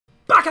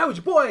Back out with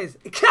your boys,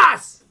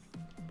 Cass,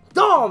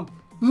 Dom,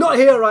 not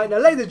here right now,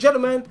 ladies and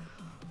gentlemen.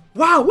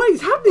 Wow, what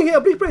is happening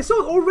here, Bleach Break?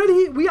 So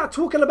already we are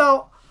talking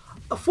about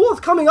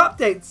forthcoming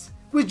updates.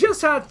 We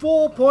just had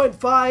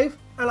 4.5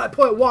 and like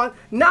 0.1.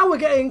 Now we're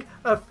getting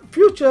a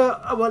future,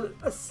 well,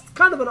 a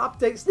kind of an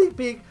update, sneak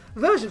peek,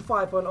 version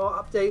 5.0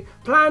 update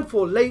planned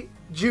for late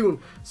June.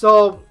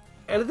 So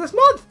end of this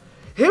month.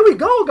 Here we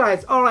go,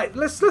 guys. All right,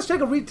 let's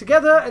take a read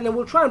together, and then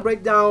we'll try and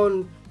break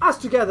down us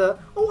together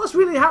on what's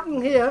really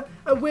happening here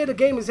and where the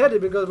game is headed.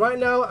 Because right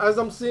now, as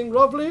I'm seeing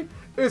roughly,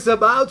 it's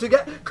about to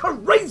get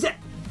crazy.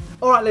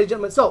 All right, ladies and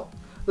gentlemen. So,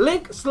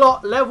 link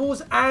slot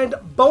levels and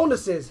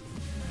bonuses.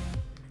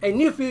 A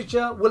new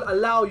feature will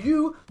allow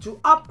you to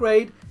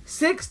upgrade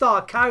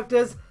 6-star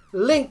characters'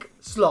 link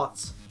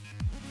slots.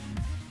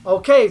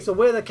 Okay, so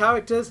where the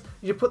characters,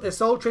 you put their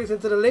soul traits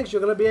into the links,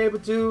 you're going to be able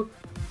to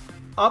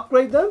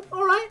upgrade them.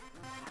 All right.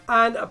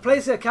 And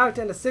placing a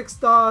character in the 6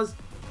 stars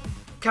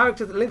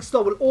character the link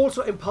slot will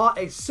also impart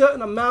a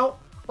certain amount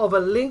of a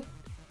link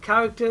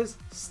character's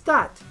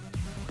stat,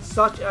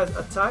 such as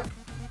attack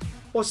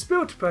or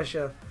spirit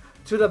pressure,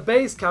 to the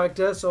base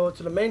character, so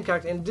to the main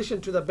character, in addition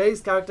to the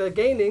base character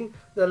gaining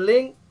the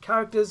link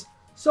character's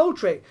soul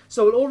trait.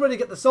 So we'll already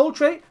get the soul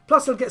trait,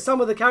 plus we'll get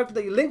some of the character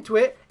that you link to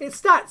it, its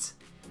stats.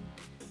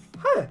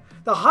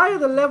 The higher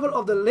the level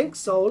of the link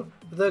soul,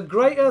 the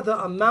greater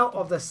the amount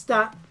of the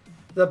stat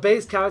the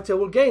base character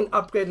will gain.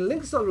 Upgrading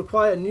links slot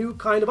require a new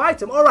kind of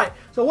item. All right,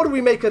 so what do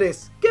we make of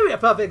this? Give me a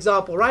perfect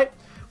example, right?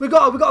 We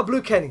got a blue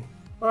Kenny.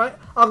 All right,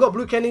 I've got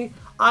blue Kenny.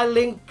 I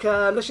link,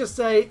 let's just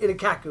say, in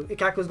Ikaku.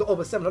 Ikaku's got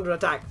over 700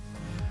 attack.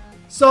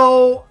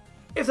 So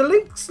if the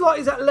link slot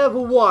is at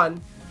level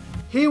 1,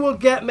 he will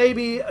get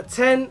maybe a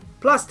 10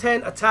 plus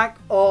 10 attack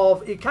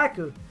of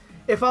Ikaku.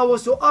 If I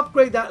was to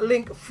upgrade that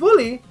link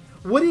fully,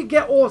 would he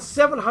get all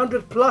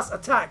 700 plus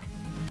attack,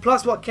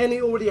 plus what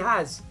Kenny already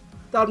has?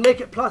 That would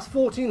make it plus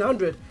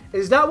 1400.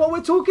 Is that what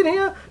we're talking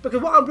here? Because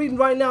what I'm reading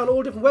right now on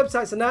all different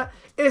websites and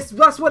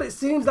that's what it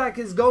seems like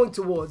it's going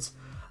towards.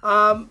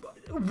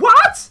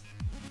 What?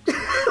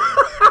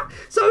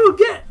 So you'll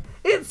get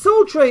its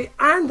soul trait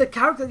and the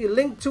character that you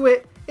link to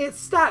it,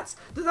 its stats.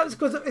 That's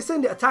because it's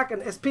in the attack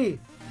and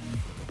SP.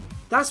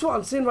 That's what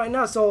I'm seeing right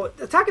now. So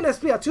attack and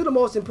SP are two of the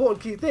most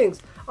important key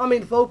things. I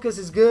mean, focus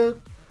is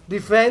good,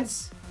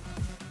 defense,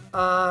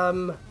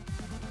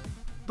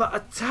 but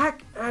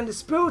attack and the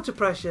spiritual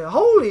pressure,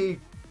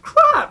 holy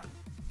crap!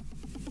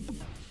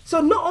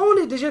 So not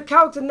only does your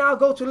character now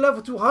go to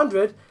level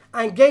 200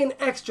 and gain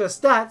extra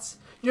stats,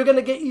 you're going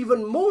to get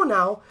even more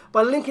now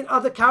by linking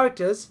other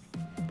characters.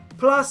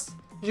 Plus,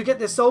 you get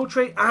the soul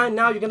trait, and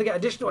now you're going to get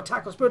additional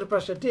attack or spiritual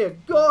pressure. Dear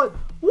God,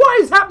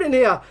 what is happening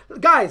here?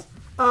 Guys,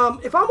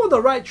 if I'm on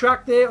the right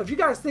track there, if you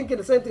guys thinking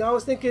the same thing I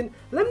was thinking,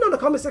 let me know in the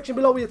comment section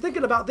below what you're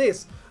thinking about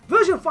this.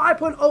 Version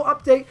 5.0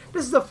 update,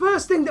 this is the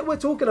first thing that we're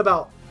talking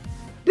about.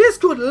 This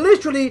could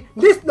literally,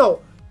 no,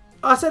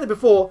 I said it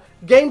before,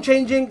 game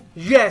changing,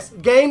 yes,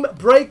 game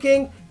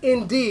breaking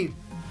indeed.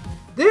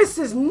 This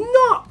is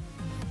not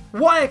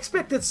what I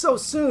expected so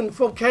soon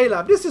from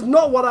Caleb. This is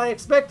not what I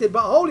expected,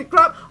 but holy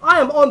crap, I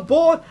am on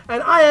board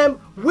and I am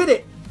with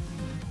it.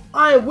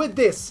 I am with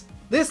this.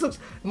 This looks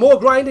more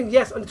grinding,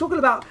 yes. I'm talking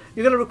about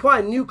you're going to require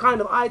a new kind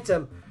of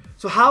item.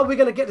 So how are we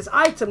going to get this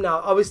item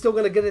now? Are we still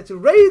going to get it through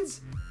raids?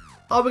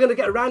 Are we going to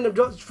get random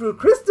drops through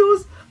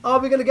crystals? Are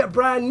we going to get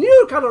brand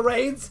new kind of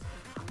raids?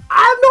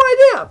 I have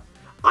no idea.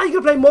 Are you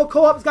going to play more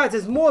co-ops? Guys,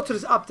 there's more to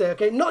this update,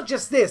 okay? Not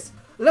just this.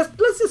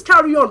 Let's just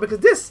carry on, because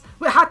this,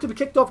 we had to be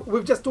kicked off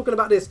with just talking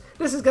about this.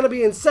 This is going to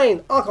be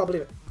insane. I can't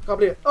believe it. Can't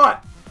believe it. All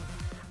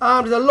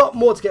right. There's a lot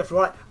more to get through,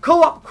 right?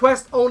 Co-op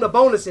quest owner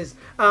bonuses.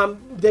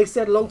 They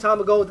said a long time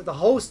ago that the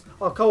host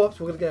of co-ops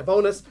were going to get a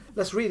bonus.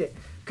 Let's read it.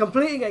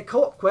 Completing a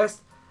co-op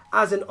quest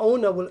as an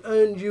owner will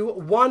earn you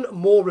 1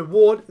 more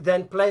reward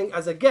than playing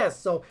as a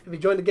guest. So if you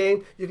join the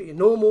game, you get your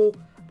normal,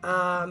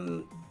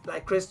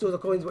 like crystals or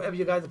coins, whatever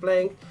you guys are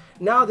playing.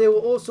 Now there will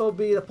also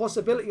be the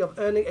possibility of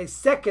earning a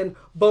second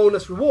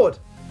bonus reward,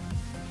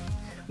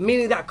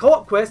 meaning that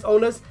co-op quest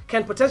owners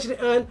can potentially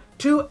earn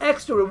 2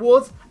 extra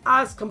rewards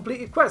as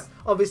completed quests.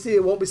 Obviously,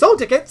 it won't be soul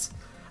tickets.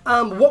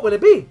 What will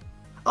it be?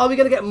 Are we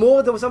going to get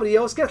more than what somebody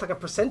else gets, like a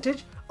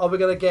percentage? Are we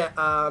going to get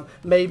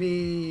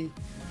maybe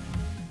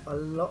a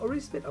lottery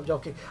spin? I'm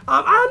joking.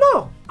 I don't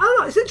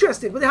know. It's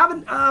interesting, but they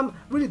haven't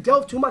really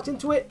delved too much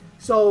into it.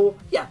 So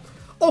yeah.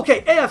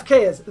 Okay,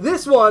 AFKers.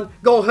 This one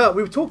gonna hurt.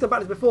 We've talked about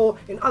this before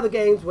in other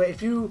games where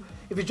if you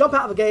jump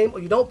out of a game or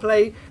you don't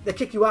play, they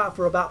kick you out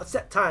for about a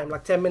set time,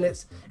 like 10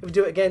 minutes. If you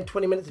do it again,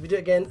 20 minutes. If you do it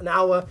again, an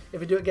hour. If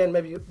you do it again,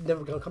 maybe you're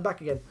never gonna come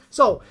back again.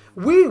 So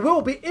we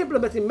will be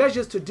implementing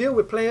measures to deal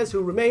with players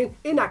who remain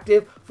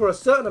inactive for a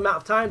certain amount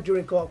of time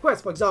during co-op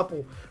quests. For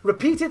example,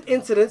 repeated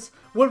incidents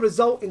will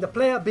result in the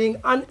player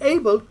being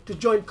unable to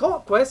join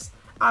co-op quests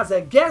as a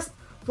guest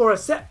for a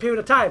set period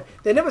of time.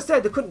 They never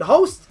said they couldn't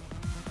host.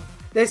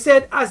 They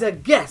said as a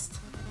guest.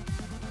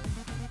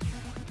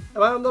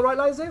 Am I on the right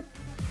lines there?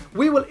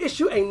 We will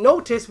issue a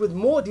notice with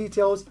more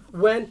details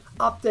when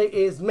update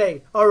is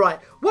made. Alright,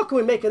 what can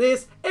we make of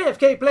this?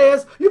 AFK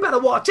players, you better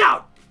watch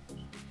out.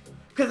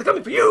 Because they're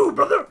coming for you,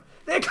 brother.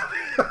 They're coming.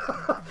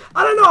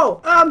 I don't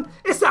know.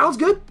 It sounds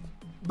good.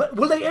 But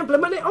will they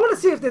implement it? I want to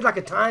see if there's like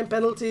a time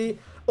penalty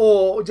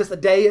or just a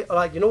day.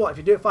 Like, you know what? If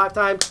you do it 5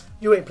 times,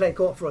 you ain't playing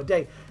co-op for a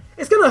day.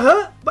 It's going to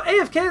hurt, but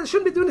AFK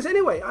shouldn't be doing this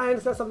anyway. I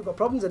understand some people got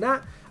problems in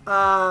that.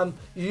 I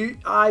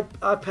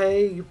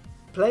pay, you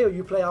play, or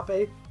you play, I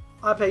pay.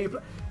 I pay, you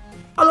play.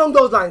 Along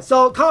those lines.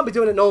 So can't be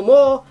doing it no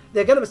more.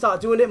 They're going to start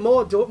doing it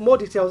more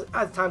details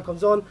as time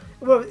comes on.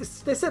 Well,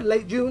 they said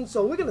late June,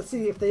 so we're going to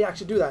see if they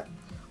actually do that.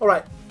 All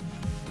right.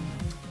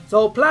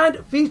 So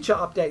planned feature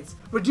updates.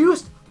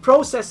 Reduced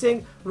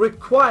processing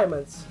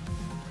requirements.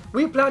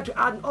 We plan to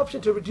add an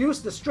option to reduce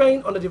the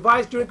strain on the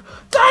device during...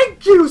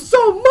 Thank you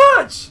so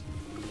much!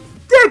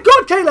 Dear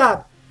God,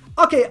 Caleb!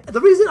 Okay, the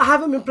reason I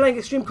haven't been playing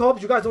Extreme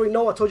Co-op, you guys already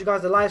know, I told you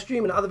guys the live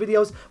stream and other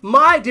videos,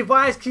 my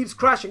device keeps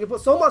crashing. It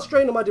puts so much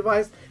strain on my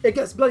device, it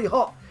gets bloody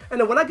hot. And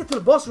then when I get to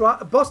the boss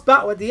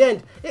battle at the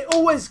end, it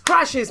always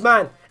crashes,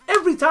 man.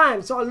 Every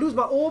time. So I lose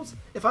my orbs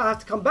if I have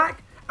to come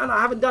back, and I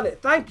haven't done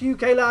it. Thank you,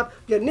 Caleb.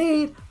 You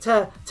need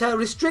to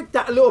restrict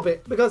that a little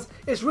bit, because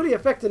it's really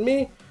affecting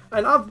me.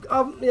 And I've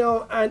you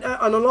know, and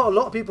a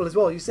lot of people as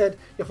well. You said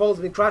your phone's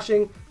been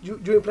crashing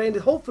during playing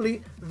this.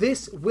 Hopefully,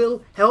 this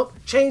will help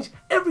change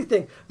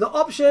everything. The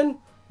option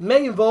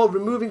may involve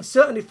removing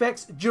certain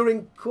effects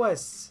during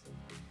quests.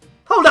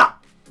 Hold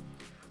up.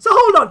 So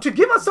hold on. To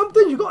give us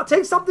something, you got to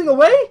take something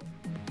away?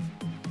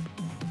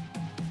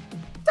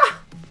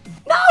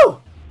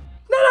 No.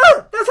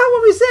 That's not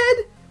what we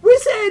said. We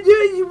said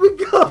we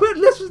go.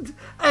 Listen.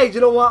 Hey, do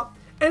you know what?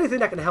 Anything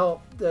that can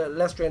help the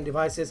less strained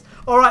devices.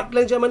 All right,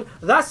 ladies and gentlemen,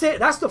 that's it.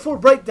 That's the full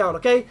breakdown,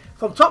 okay?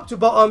 From top to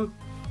bottom.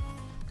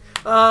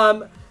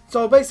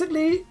 So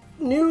basically,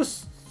 new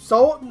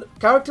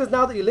characters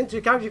now that you link to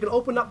your character, you can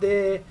open up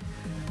their...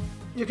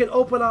 You can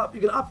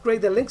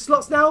upgrade their link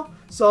slots now.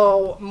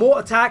 So more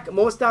attack,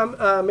 more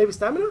maybe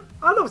stamina.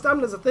 I don't know if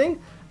stamina's a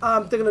thing.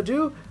 They're gonna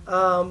do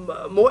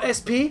more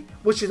SP,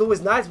 which is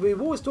always nice.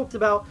 We've always talked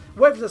about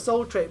whether it's a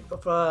soul trait,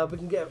 we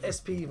can get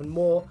SP even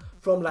more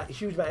from like a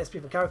huge amount of SP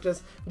from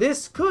characters.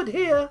 This could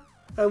here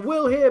and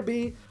will here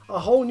be a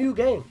whole new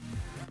game.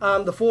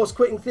 The force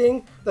quitting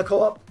thing, the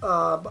co-op.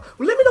 Well,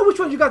 let me know which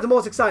one you guys are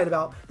most excited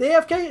about. The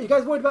AFK? Are you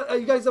guys worried about? Are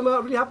you guys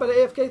really happy about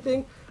the AFK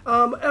thing?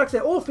 Like I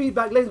said, all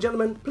feedback, ladies and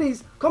gentlemen,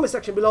 please comment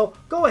section below.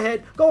 Go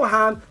ahead, go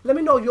ham. Let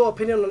me know your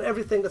opinion on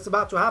everything that's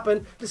about to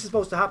happen. This is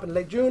supposed to happen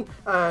late June,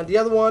 and the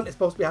other one is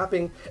supposed to be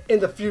happening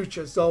in the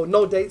future. So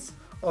no dates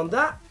on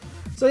that.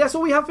 So that's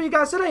all we have for you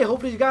guys today.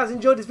 Hopefully you guys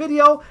enjoyed this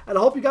video, and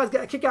I hope you guys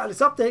get a kick out of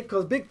this update,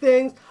 because big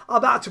things are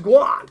about to go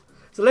on.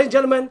 So ladies and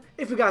gentlemen,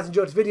 if you guys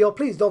enjoyed this video,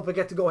 please don't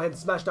forget to go ahead and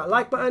smash that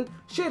like button,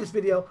 share this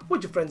video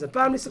with your friends and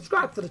family,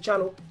 subscribe to the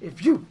channel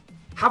if you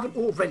haven't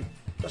already.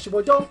 That's your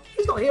boy Dom.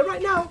 He's not here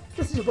right now.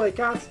 This is your boy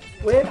Cass.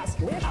 We're out.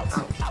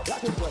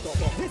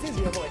 This is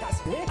your boy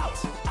Cass. We're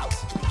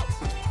out.